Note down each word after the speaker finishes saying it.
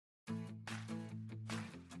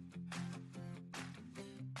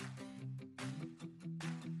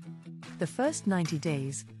The first 90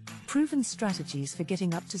 days, proven strategies for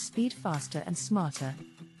getting up to speed faster and smarter.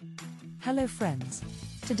 Hello friends.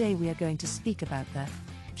 Today we are going to speak about the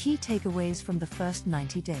key takeaways from the first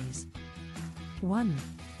 90 days. 1.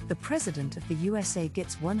 The President of the USA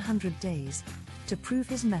gets 100 days to prove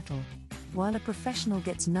his mettle, while a professional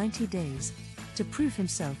gets 90 days to prove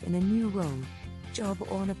himself in a new role, job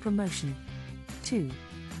or on a promotion. 2.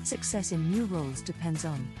 Success in new roles depends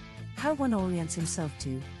on how one orients himself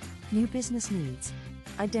to new business needs,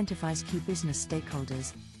 identifies key business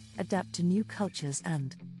stakeholders, adapt to new cultures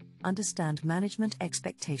and understand management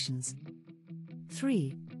expectations.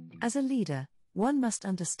 3. As a leader, one must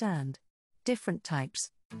understand different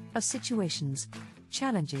types of situations,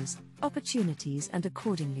 challenges, opportunities and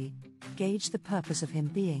accordingly gauge the purpose of him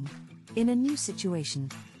being in a new situation.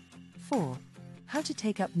 4. How to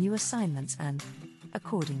take up new assignments and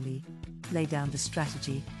accordingly lay down the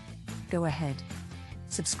strategy. Go ahead.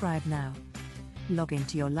 Subscribe now. Log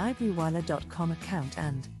into your librarywala.com account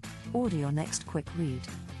and order your next quick read.